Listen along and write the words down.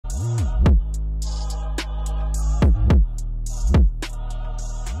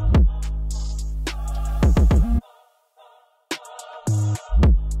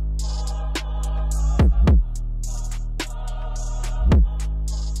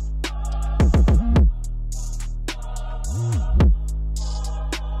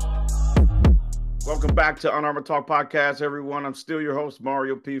back to Unarmored Talk Podcast, everyone. I'm still your host,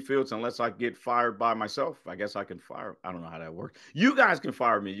 Mario P. Fields, unless I get fired by myself. I guess I can fire. I don't know how that works. You guys can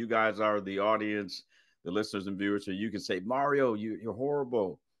fire me. You guys are the audience, the listeners and viewers. So you can say, Mario, you're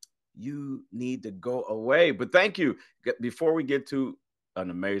horrible. You need to go away. But thank you. Before we get to an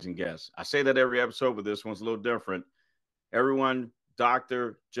amazing guest, I say that every episode, but this one's a little different. Everyone,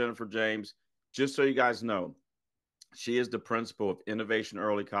 Dr. Jennifer James, just so you guys know, she is the principal of Innovation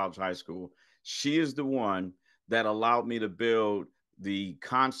Early College High School. She is the one that allowed me to build the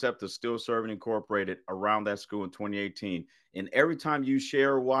concept of Still Serving Incorporated around that school in 2018. And every time you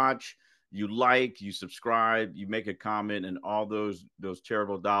share, watch, you like, you subscribe, you make a comment, and all those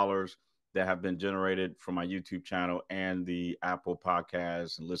charitable dollars that have been generated from my YouTube channel and the Apple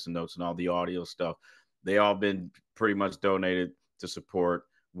Podcasts and listen notes and all the audio stuff, they all been pretty much donated to support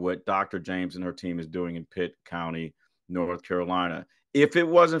what Dr. James and her team is doing in Pitt County, North Carolina. If it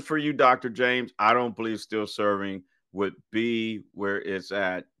wasn't for you, Dr. James, I don't believe Still Serving would be where it's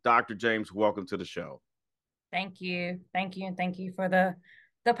at. Dr. James, welcome to the show. Thank you. Thank you. And thank you for the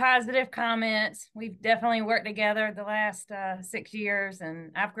positive comments. We've definitely worked together the last 6 years,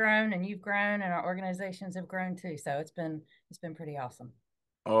 and I've grown and you've grown and our organizations have grown too. So it's been pretty awesome.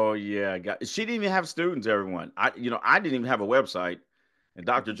 Oh yeah, she didn't even have students. Everyone, I didn't even have a website, and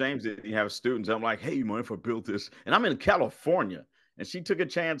Dr. James didn't even have students. I'm like, hey, you mind if I built this? And I'm in California, and she took a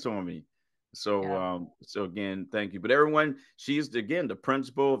chance on me. So, Yeah. so again, thank you. But everyone, she's again the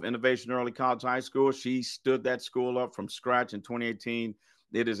principal of Innovation Early College High School. She stood that school up from scratch in 2018.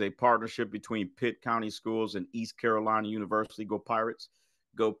 It is a partnership between Pitt County Schools and East Carolina University. Go Pirates,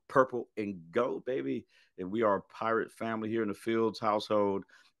 go purple and go, baby. And we are a pirate family here in the Fields household.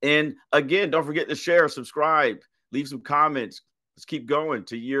 And again, don't forget to share, subscribe, leave some comments. Let's keep going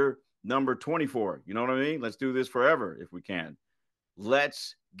to year number 24. You know what I mean? Let's do this forever if we can.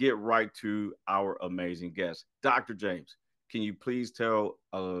 Let's get right to our amazing guest. Dr. James, can you please tell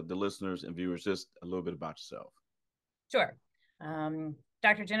the listeners and viewers just a little bit about yourself? Sure.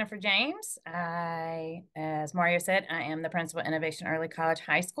 Dr. Jennifer James, as Mario said, I am the principal at Innovation Early College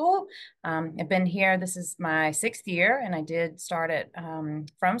High School. I've been here, this is my 6th year, and I did start it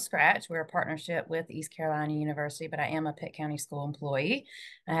from scratch. We're a partnership with East Carolina University, but I am a Pitt County School employee.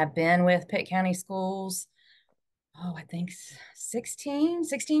 I have been with Pitt County Schools, I think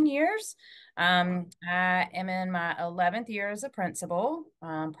 16 years. I am in my 11th year as a principal.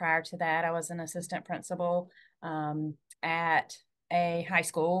 Prior to that, I was an assistant principal at a high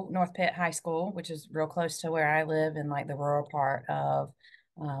school, North Pitt High School, which is real close to where I live in like the rural part of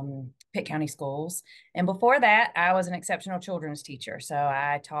Pitt County schools. And before that, I was an exceptional children's teacher. So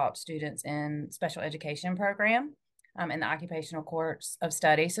I taught students in special education program in the occupational course of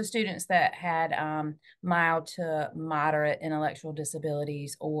study. So students that had mild to moderate intellectual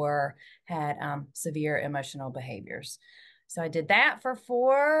disabilities or had severe emotional behaviors. So I did that for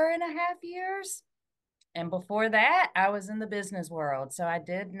 4.5 years. And before that, I was in the business world. So I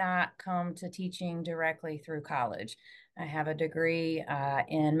did not come to teaching directly through college. I have a degree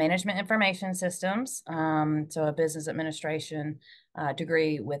in management information systems, so a business administration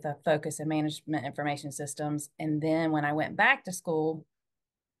degree with a focus in management information systems. And then when I went back to school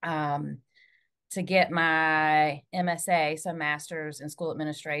um, to get my MSA, so Master's in School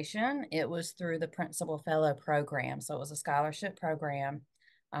Administration, it was through the Principal Fellow Program. So it was a scholarship program.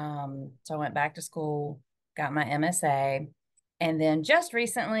 So I went back to school, got my MSA, and then just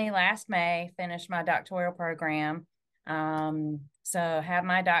recently, last May, finished my doctoral program. So have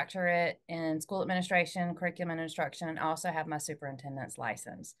my doctorate in school administration, curriculum and instruction, and also have my superintendent's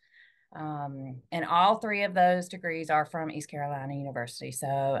license. And all three of those degrees are from East Carolina University. So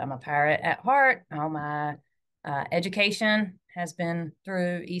I'm a pirate at heart. All my education has been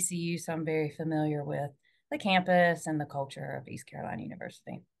through ECU, so I'm very familiar with the campus and the culture of East Carolina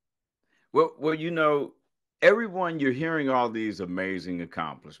University. Well, everyone, you're hearing all these amazing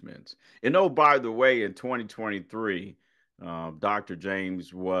accomplishments. And oh, by the way, in 2023, Dr.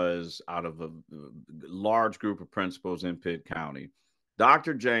 James was out of a large group of principals in Pitt County.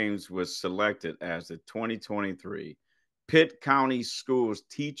 Dr. James was selected as the 2023 Pitt County Schools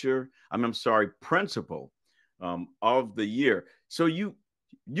teacher, I'm sorry, principal of the year. So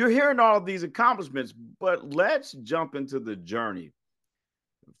you're hearing all of these accomplishments, but let's jump into the journey.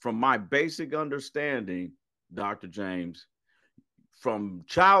 From my basic understanding, Dr. James, from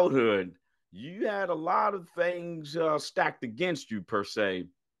childhood, you had a lot of things stacked against you, per se,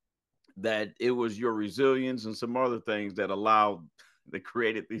 that it was your resilience and some other things that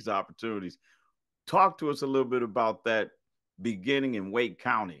created these opportunities. Talk to us a little bit about that beginning in Wake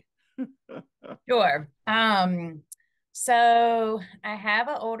County. Sure. So I have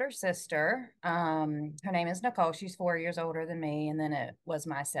an older sister. Her name is Nicole. She's 4 years older than me, and then it was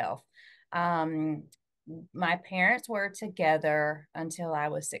myself. Um, my parents were together until I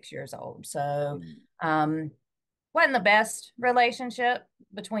was 6 years old. So Mm. um, wasn't the best relationship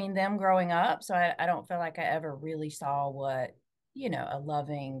between them growing up. So I don't feel like I ever really saw what, a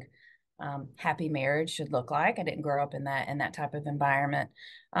loving, happy marriage should look like. I didn't grow up in that type of environment.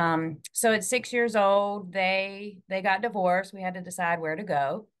 So at 6 years old, they got divorced. We had to decide where to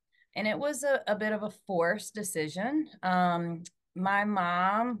go. And it was a bit of a forced decision. My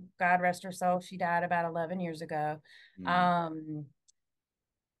mom, God rest her soul, she died about 11 years ago. Mm. Um,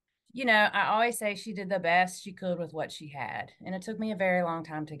 I always say she did the best she could with what she had. And it took me a very long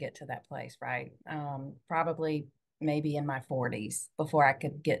time to get to that place, right? Probably maybe in my 40s before I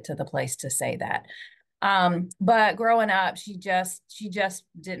could get to the place to say that. But growing up, she just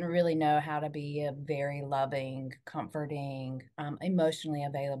didn't really know how to be a very loving, comforting, emotionally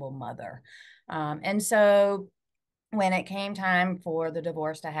available mother. And so when it came time for the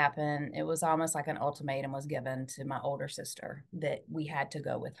divorce to happen, it was almost like an ultimatum was given to my older sister that we had to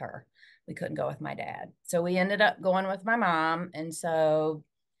go with her. We couldn't go with my dad. So we ended up going with my mom. And so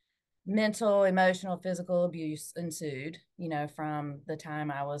mental, emotional, physical abuse ensued, from the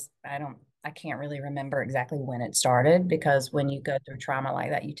time I can't really remember exactly when it started because when you go through trauma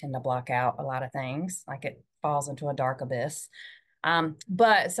like that, you tend to block out a lot of things, like it falls into a dark abyss.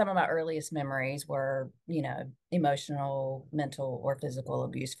 But some of my earliest memories were, emotional, mental, or physical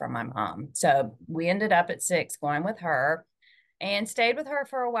abuse from my mom. So we ended up at 6 going with her and stayed with her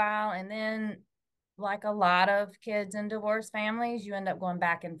for a while. And then, like a lot of kids in divorced families, you end up going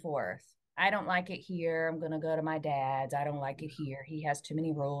back and forth. I don't like it here. I'm going to go to my dad's. I don't like it here. He has too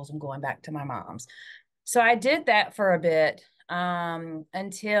many rules. I'm going back to my mom's. So I did that for a bit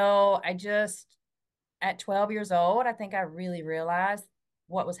until at 12 years old, I think I really realized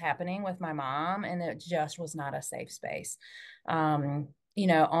what was happening with my mom, and it just was not a safe space. On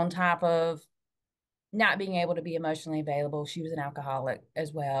top of not being able to be emotionally available, she was an alcoholic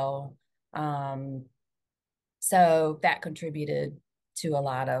as well. Um, so that contributed to a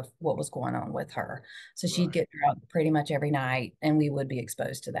lot of what was going on with her. So she'd Right. get drunk pretty much every night, and we would be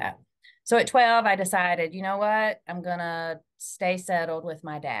exposed to that. So at 12, I decided, you know what? I'm going to stay settled with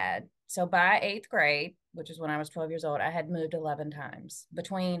my dad. So by eighth grade, which is when I was 12 years old, I had moved 11 times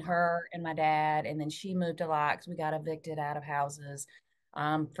between her and my dad. And then she moved a lot because we got evicted out of houses.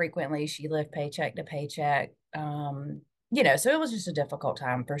 Frequently, she lived paycheck to paycheck. So it was just a difficult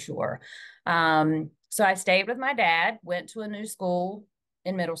time for sure. So I stayed with my dad, went to a new school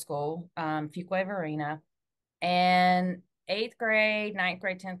in middle school, Fuquay Varina, and eighth grade, ninth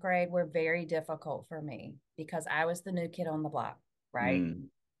grade, 10th grade were very difficult for me because I was the new kid on the block, right? Mm.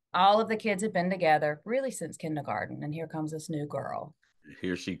 All of the kids had been together really since kindergarten, and here comes this new girl.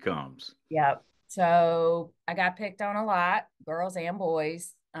 Here she comes. Yep. So I got picked on a lot, girls and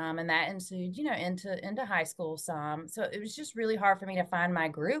boys. And that ensued, into high school some. So it was just really hard for me to find my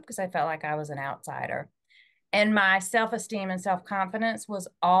group because I felt like I was an outsider. And my self-esteem and self-confidence was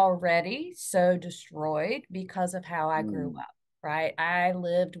already so destroyed because of how I grew Mm. up, right? I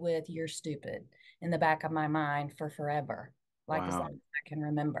lived with "you're stupid" in the back of my mind for forever, like as long Wow. as I can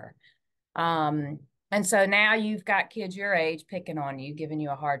remember. Um, and so now you've got kids your age picking on you, giving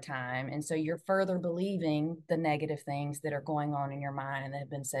you a hard time. And so you're further believing the negative things that are going on in your mind and that have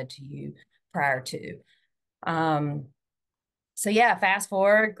been said to you prior to. Um, so yeah, fast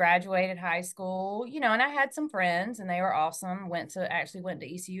forward, graduated high school, and I had some friends and they were awesome. Went to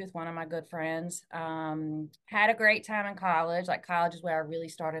ECU with one of my good friends. Had a great time in college. Like college is where I really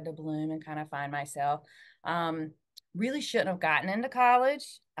started to bloom and kind of find myself. Really shouldn't have gotten into college.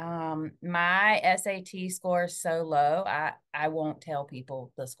 My SAT score is so low, I won't tell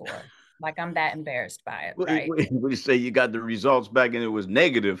people the score. Like I'm that embarrassed by it, right? What do you say? You got the results back and it was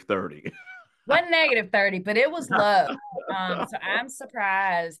negative 30. Wasn't negative 30, but it was low. So I'm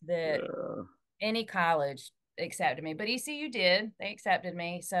surprised that Yeah. any college accepted me, but ECU did. They accepted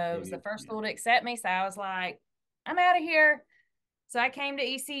me. So it was the Yeah. first school to accept me. So I was like, I'm out of here. So I came to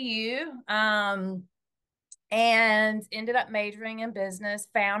ECU and ended up majoring in business,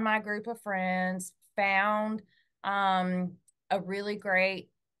 found my group of friends, found a really great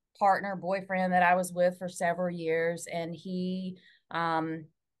partner, boyfriend that I was with for several years. And he um,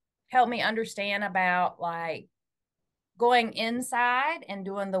 helped me understand about like going inside and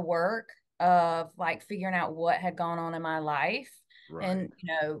doing the work of like figuring out what had gone on in my life Right. and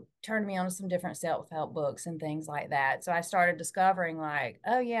turned me on to some different self-help books and things like that. So I started discovering like,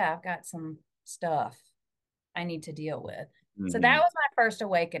 oh yeah, I've got some stuff I need to deal with. So that Hmm. was my first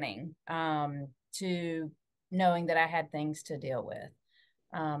awakening to knowing that I had things to deal with.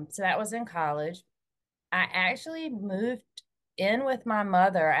 So that was in college. I actually moved in with my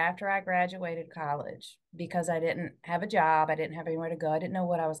mother after I graduated college because I didn't have a job. I didn't have anywhere to go. I didn't know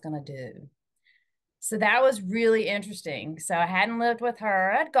what I was going to do. So that was really interesting. So I hadn't lived with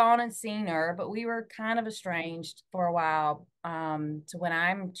her. I'd gone and seen her, but we were kind of estranged for a while. So when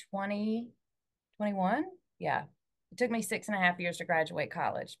I'm 20, 21, yeah, it took me 6.5 years to graduate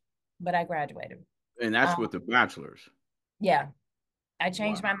college, but I graduated. And that's Um, with the bachelor's. yeah, I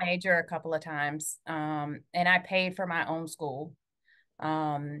changed my Wow. major a couple of times, and I paid for my own school.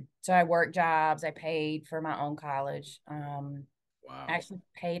 So I worked jobs, I paid for my own college. Wow. Actually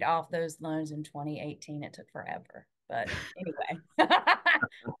paid off those loans in 2018. It took forever, but anyway.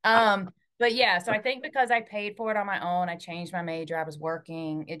 But yeah, so I think because I paid for it on my own, I changed my major, I was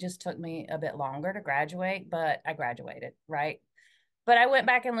working. It just took me a bit longer to graduate, but I graduated, right? But I went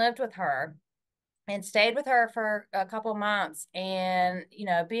back and lived with her and stayed with her for a couple months. And,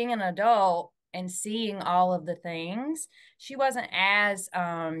 being an adult and seeing all of the things, she wasn't as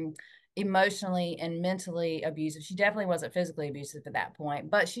emotionally and mentally abusive. She definitely wasn't physically abusive at that point,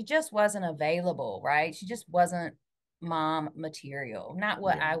 but she just wasn't available, right? She just wasn't mom material, not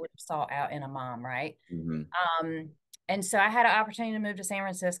what Yeah. I would have sought out in a mom, right? Hmm. Um, and so I had an opportunity to move to San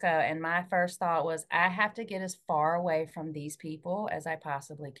Francisco, and my first thought was, I have to get as far away from these people as I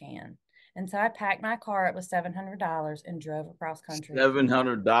possibly can. And so I packed my car up with $700 and drove across country.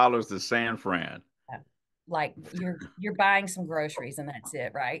 $700 to San Fran. Like you're buying some groceries and that's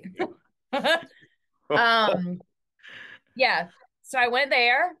it, right? Yeah. um, yeah. So I went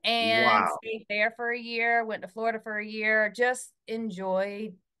there and Wow. stayed there for a year, went to Florida for a year, just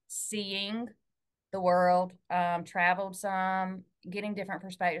enjoyed seeing the world, traveled some, getting different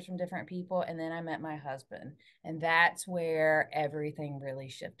perspectives from different people. And then I met my husband. And that's where everything really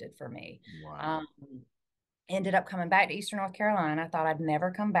shifted for me. Wow. Um, Ended up coming back to Eastern North Carolina. I thought I'd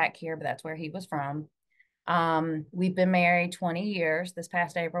never come back here, but that's where he was from. We've been married 20 years. This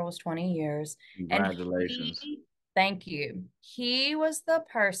past April was 20 years. And Congratulations. thank you. He was the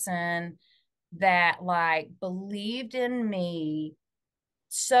person that like believed in me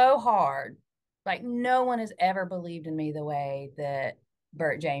so hard. Like no one has ever believed in me the way that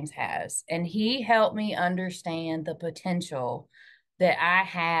Bert James has. And he helped me understand the potential that I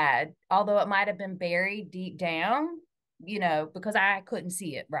had, although it might have been buried deep down, because I couldn't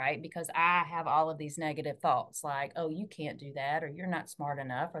see it, right? Because I have all of these negative thoughts like, oh, you can't do that, or you're not smart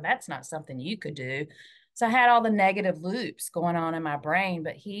enough, or that's not something you could do. So I had all the negative loops going on in my brain,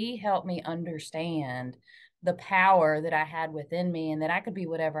 but he helped me understand the power that I had within me and that I could be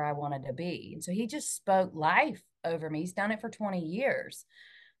whatever I wanted to be. And so he just spoke life over me. He's done it for 20 years.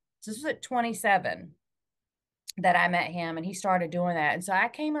 So this was at 27 that I met him and he started doing that. And so I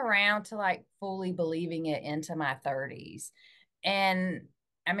came around to like fully believing it into my 30s. And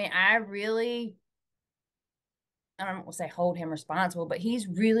I mean, I don't want to say hold him responsible, but he's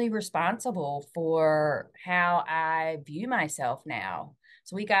really responsible for how I view myself now.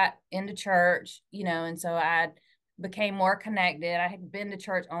 So we got into church, and so I became more connected. I had been to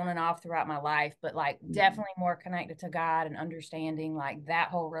church on and off throughout my life, but like Mhm. definitely more connected to God and understanding like that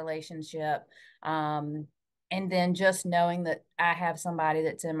whole relationship. Um, and then just knowing that I have somebody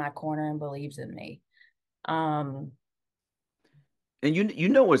that's in my corner and believes in me. Um, And you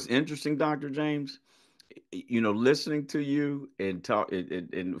know what's interesting, Dr. James? Listening to you and talk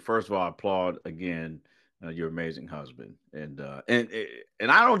and first of all, I applaud again your amazing husband. And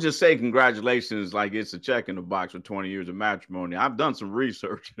I don't just say congratulations like it's a check in the box for 20 years of matrimony. I've done some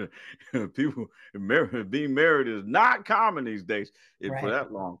research. People being married is not common these days for right.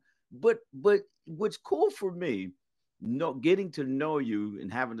 that long. But what's cool for me, getting to know you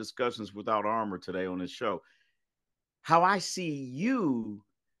and having discussions without armor today on this show, how I see you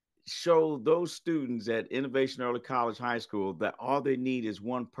show those students at Innovation Early College High School that all they need is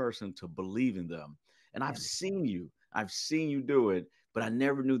one person to believe in them. And Yeah. I've seen you do it, but I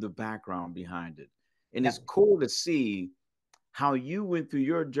never knew the background behind it. And Yeah. it's cool to see how you went through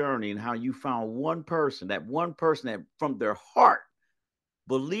your journey and how you found one person that from their heart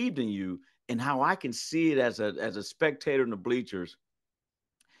believed in you, and how I can see it as a spectator in the bleachers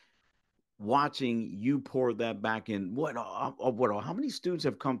watching you pour that back in. How many students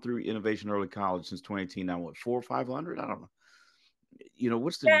have come through Innovation Early College since 2018 now? What, 400 or 500? I don't know. Yeah,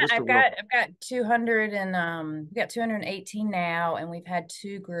 What's the I've rough? got I've got 200 and we got 218 now, and we've had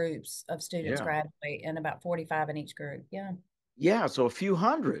two groups of students Yeah. graduate and about 45 in each group. Yeah. Yeah, so a few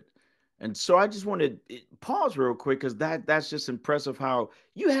hundred. And so I just wanted to pause real quick because that's just impressive how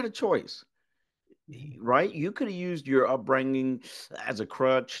you had a choice. Mhm. right? You could have used your upbringing as a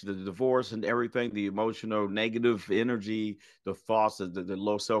crutch, the divorce and everything, the emotional negative energy, the thoughts, the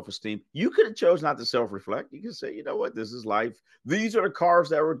low self esteem. You could have chose not to self reflect. You could say, you know what, this is life. These are the cards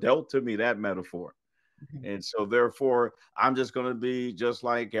that were dealt to me. That metaphor. Mhm. And so, therefore, I'm just going to be just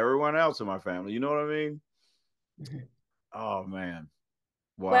like everyone else in my family. You know what I mean? Mhm. Oh man,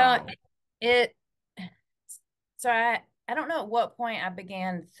 Well, wow. it so I don't know at what point I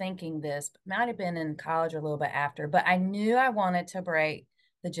began thinking this, but might have been in college or a little bit after, but I knew I wanted to break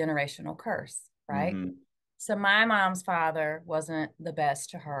the generational curse, right? Hmm. So my mom's father wasn't the best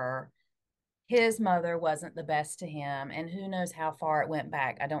to her. His mother wasn't the best to him, and who knows how far it went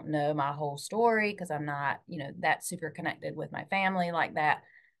back. I don't know my whole story because I'm not, that super connected with my family like that.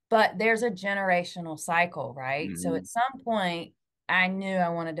 But there's a generational cycle, right? So Hmm. at some point, I knew I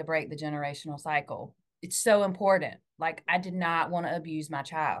wanted to break the generational cycle. It's so important. Like, I did not want to abuse my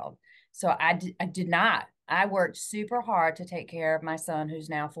child. So I did not. I worked super hard to take care of my son, who's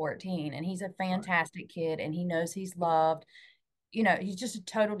now 14, and he's a Right. fantastic kid, and he knows he's loved. He's just a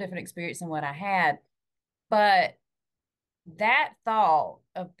total different experience than what I had. But that thought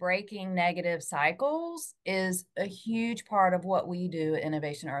of breaking negative cycles is a huge part of what we do at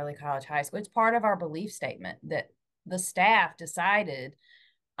Innovation Early College High School. It's part of our belief statement that the staff decided.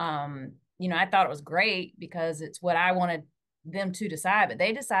 I thought it was great because it's what I wanted them to decide, but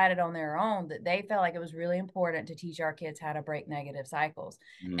they decided on their own that they felt like it was really important to teach our kids how to break negative cycles.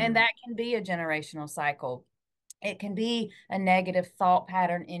 And Mm. that can be a generational cycle. It can be a negative thought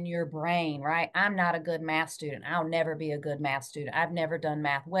pattern in your brain, right? I'm not a good math student. I'll never be a good math student. I've never done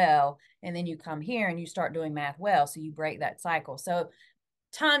math well. And then you come here and you start doing math well. So you break that cycle. So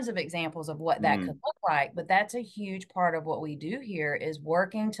tons of examples of what that could Mm. look like, but that's a huge part of what we do here is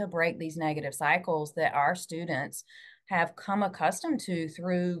working to break these negative cycles that our students have come accustomed to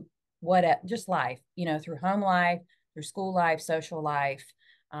through just life, through home life, through school life, social life,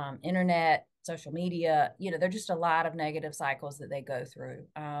 internet, social media. There are just a lot of negative cycles that they go through.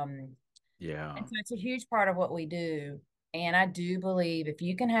 Yeah. And so it's a huge part of what we do. And I do believe if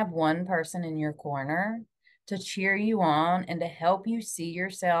you can have one person in your corner to cheer you on and to help you see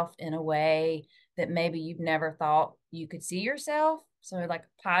yourself in a way that maybe you've never thought you could see yourself. So, like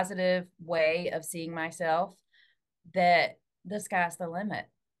a positive way of seeing myself, that the sky's the limit.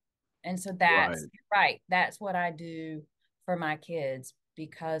 And so that's Right. right. That's what I do for my kids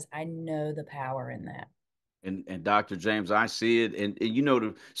because I know the power in that. And Dr. James, I see it, and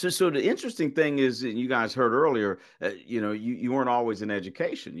so the interesting thing is, and you guys heard earlier, you weren't always in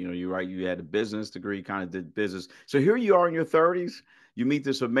education. You right, you had a business degree, kind of did business. So here you are in your 30s. You meet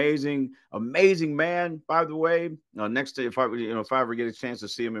this amazing man. By the way, next to if I ever get a chance to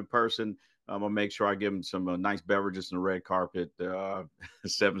see him in person, I'm gonna make sure I give him some nice beverages and a red carpet,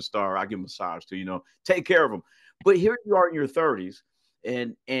 7 star. I give him a massage too. Take care of him. But here you are in your 30s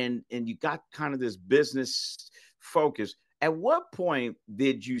and you got kind of this business focus. At what point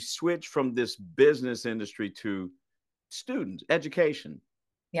did you switch from this business industry to students education?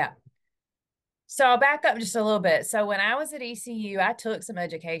 Yeah. So I'll back up just a little bit. So when I was at ECU, I took some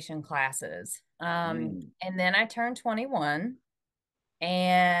education classes. Mm. And then I turned 21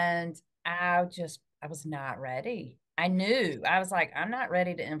 and I was not ready. I knew I was like, I'm not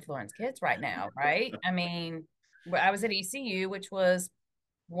ready to influence kids right now, right? I mean, I was at ECU, which was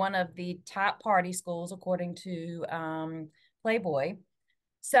one of the top party schools according to Playboy.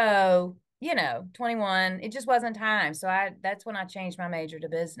 So, 21, it just wasn't time. So that's when I changed my major to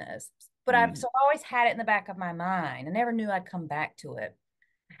business. But Mm. I always had it in the back of my mind. I never knew I'd come back to it.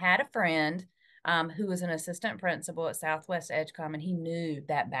 I had a friend who was an assistant principal at Southwest Edgecom, and he knew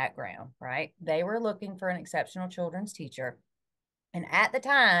that background, right? They were looking for an exceptional children's teacher. And at the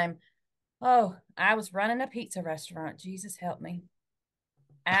time, oh, I was running a pizza restaurant. Jesus help me.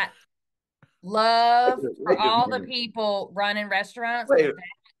 At Wait, love for wait a all the minute. people running restaurants because Wait,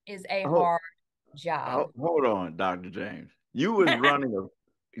 that is a hold, hard job. hold on, Dr. James. You was running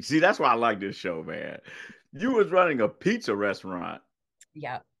a see, that's why I like this show, man. You was running a pizza restaurant.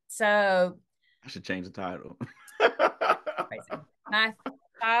 Yep. So I should change the title. crazy. My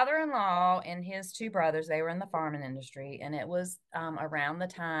father-in-law and his two brothers, they were in the farming industry, and it was around the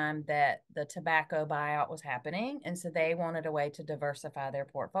time that the tobacco buyout was happening, and so they wanted a way to diversify their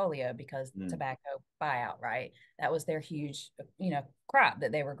portfolio because Mm. tobacco buyout, right? That was their huge, crop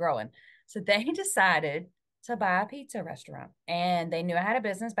that they were growing. So they decided to buy a pizza restaurant, and they knew I had a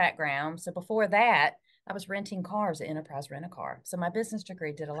business background. So before that, I was renting cars at Enterprise Rent a Car. So my business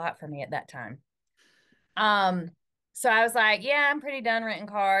degree did a lot for me at that time. Um, So I was like, yeah, I'm pretty done renting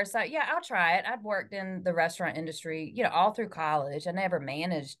cars. So yeah, I'll try it. I'd worked in the restaurant industry, all through college. I never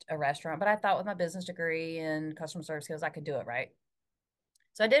managed a restaurant, but I thought with my business degree and customer service skills, I could do it, right?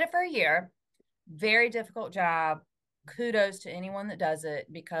 So I did it for a year. Very difficult job. Kudos to anyone that does it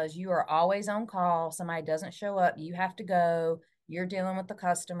because you are always on call. Somebody doesn't show up, you have to go. You're dealing with the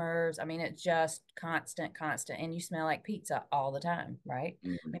customers. I mean, it's just constant, constant. And you smell like pizza all the time, right? I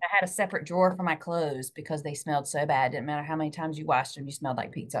Mhm. mean, I had a separate drawer for my clothes because they smelled so bad. Didn't matter how many times you washed them, you smelled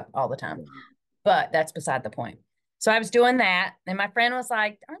like pizza all the time. But that's beside the point. So I was doing that, and my friend was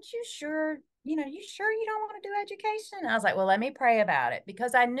like, "Aren't you sure? You sure you don't want to do education?" And I was like, "Well, let me pray about it,"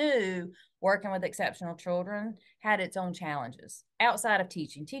 because I knew working with exceptional children had its own challenges outside of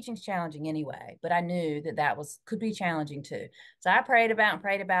teaching. Teaching's challenging anyway, but I knew that could be challenging too. So I prayed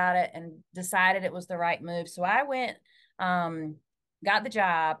about it, and decided it was the right move. So I went, um, got the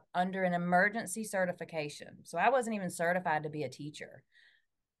job under an emergency certification. So I wasn't even certified to be a teacher.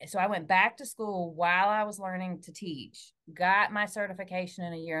 So I went back to school while I was learning to teach, got my certification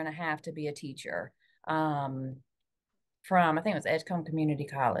in a year and a half to be a teacher, um, from, I think it was Edgecombe Community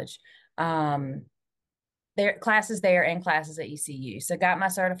College. Um, there classes there and classes at ECU. So got my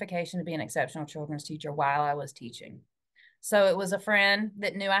certification to be an exceptional children's teacher while I was teaching. So it was a friend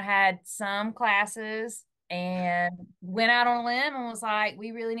that knew I had some classes and went out on a limb and was like,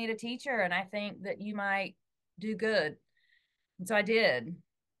 "We really need a teacher, and I think that you might do good." And so I did.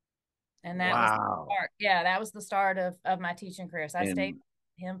 And that was the Wow. start. Yeah, that was the start of my teaching career. So I stayed And with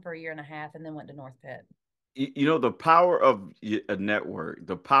him for a year and a half and then went to North Pitt. the power of a network,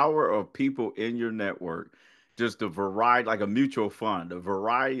 the power of people in your network, just the variety, like a mutual fund, a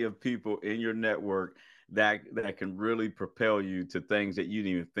variety of people in your network that can really propel you to things that you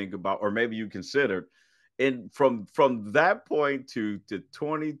didn't even think about, or maybe you considered. And from that point to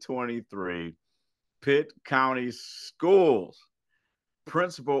 2023, Pitt County Schools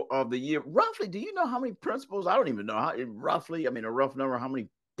Principal of the Year. Roughly, do you know how many principals? I don't even know how. Roughly, I mean, a rough number. How many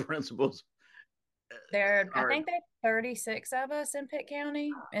principals I are? think there's 36 of us in Pitt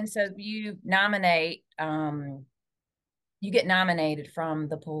County. And so you get nominated from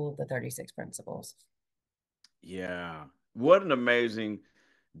the pool of the 36 principals. Yeah. What an amazing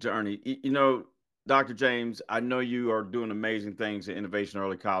journey. Dr. James, I know you are doing amazing things at Innovation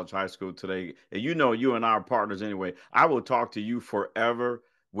Early College High School today. And you and I are partners anyway. I will talk to you forever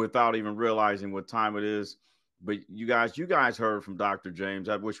without even realizing what time it is. But you guys heard from Dr. James.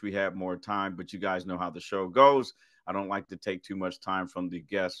 I wish we had more time, but you guys know how the show goes. I don't like to take too much time from the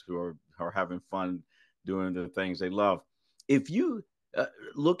guests who are having fun doing the things they love. If you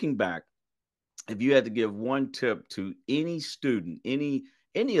looking back, if you had to give one tip to any student, any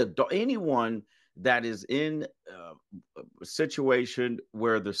adult, anyone that is in a situation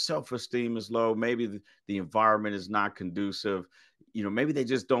where their self-esteem is low, maybe the environment is not conducive, maybe they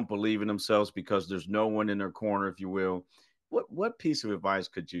just don't believe in themselves because there's no one in their corner, if you will. What piece of advice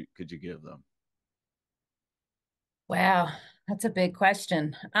could you give them? Wow, that's a big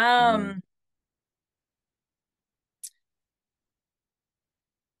question. Mhm.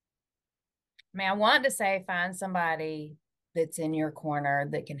 Man, I want to say find somebody that's in your corner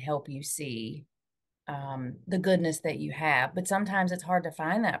that can help you see the goodness that you have. But sometimes it's hard to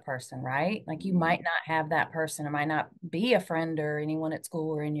find that person, right? Like you Mhm. might not have that person. It might not be a friend or anyone at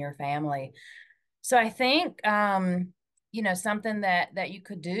school or in your family. So I think something that you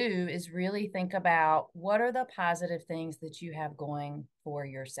could do is really think about what are the positive things that you have going for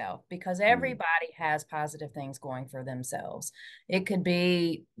yourself, because Mhm. everybody has positive things going for themselves. It could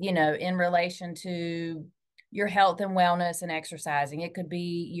be, in relation to your health and wellness and exercising. It could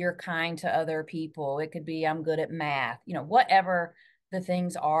be you're kind to other people. It could be I'm good at math. Whatever the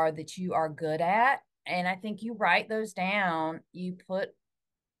things are that you are good at. And I think you write those down, you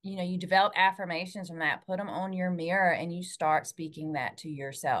develop affirmations from that, put them on your mirror, and you start speaking that to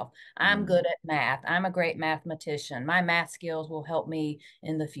yourself. I'm Mhm. good at math. I'm a great mathematician. My math skills will help me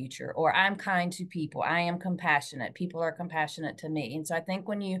in the future. Or I'm kind to people. I am compassionate. People are compassionate to me. And so I think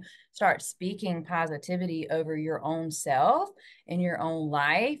when you start speaking positivity over your own self in your own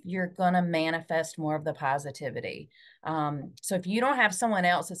life, you're going to manifest more of the positivity. So if you don't have someone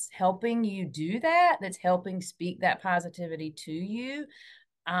else that's helping you do that, that's helping speak that positivity to you,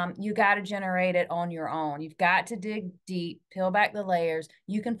 you got to generate it on your own. You've got to dig deep, peel back the layers.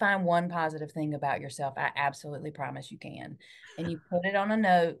 You can find one positive thing about yourself. I absolutely promise you can. And you put it on a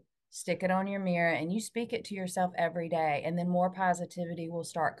note, stick it on your mirror, and you speak it to yourself every day. And then more positivity will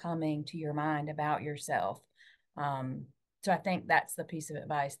start coming to your mind about yourself. Um, so I think that's the piece of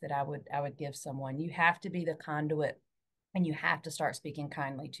advice that I would give someone. You have to be the conduit and you have to start speaking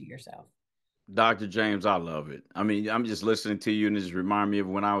kindly to yourself. Dr. James, I love it. I mean, I'm just listening to you and it just remind me of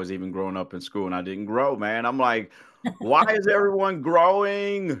when I was even growing up in school and I didn't grow, man. I'm like, why is everyone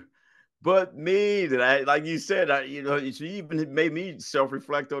growing but me? That I, like you said, she even made me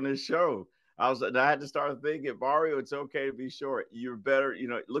self-reflect on this show. I had to start thinking, Mario, it's okay to be short. You're better,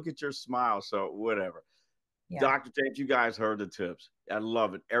 look at your smile. So whatever. Yeah. Dr. James, you guys heard the tips. I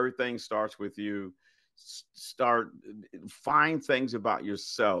love it. Everything starts with you. Start find things about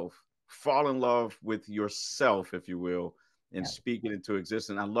yourself. Fall in love with yourself, if you will, and Yeah. speak it into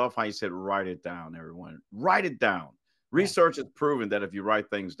existence. I love how you said write it down, everyone. Write it down. Yeah. Research has proven that if you write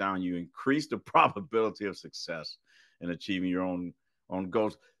things down, you increase the probability of success in achieving your own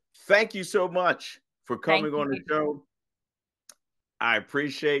goals. Thank you so much for Thank coming on the you. show. I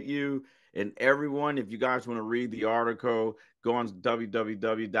appreciate you and everyone. If you guys want to read the article, go on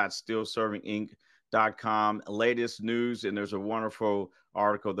www.stillservinginc.com. Latest news, and there's a wonderful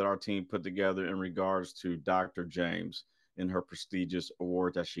article that our team put together in regards to Dr. James and her prestigious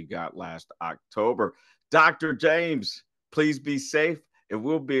award that she got last October. Dr. James, please be safe, and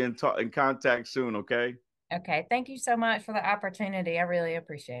we'll be in contact soon, okay? Okay. Thank you so much for the opportunity. I really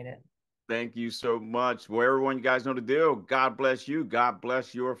appreciate it. Thank you so much. Well, everyone, you guys know the deal. God bless you. God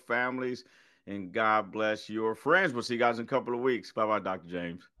bless your families. And God bless your friends. We'll see you guys in a couple of weeks. Bye bye, Dr.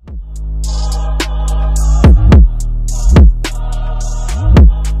 James.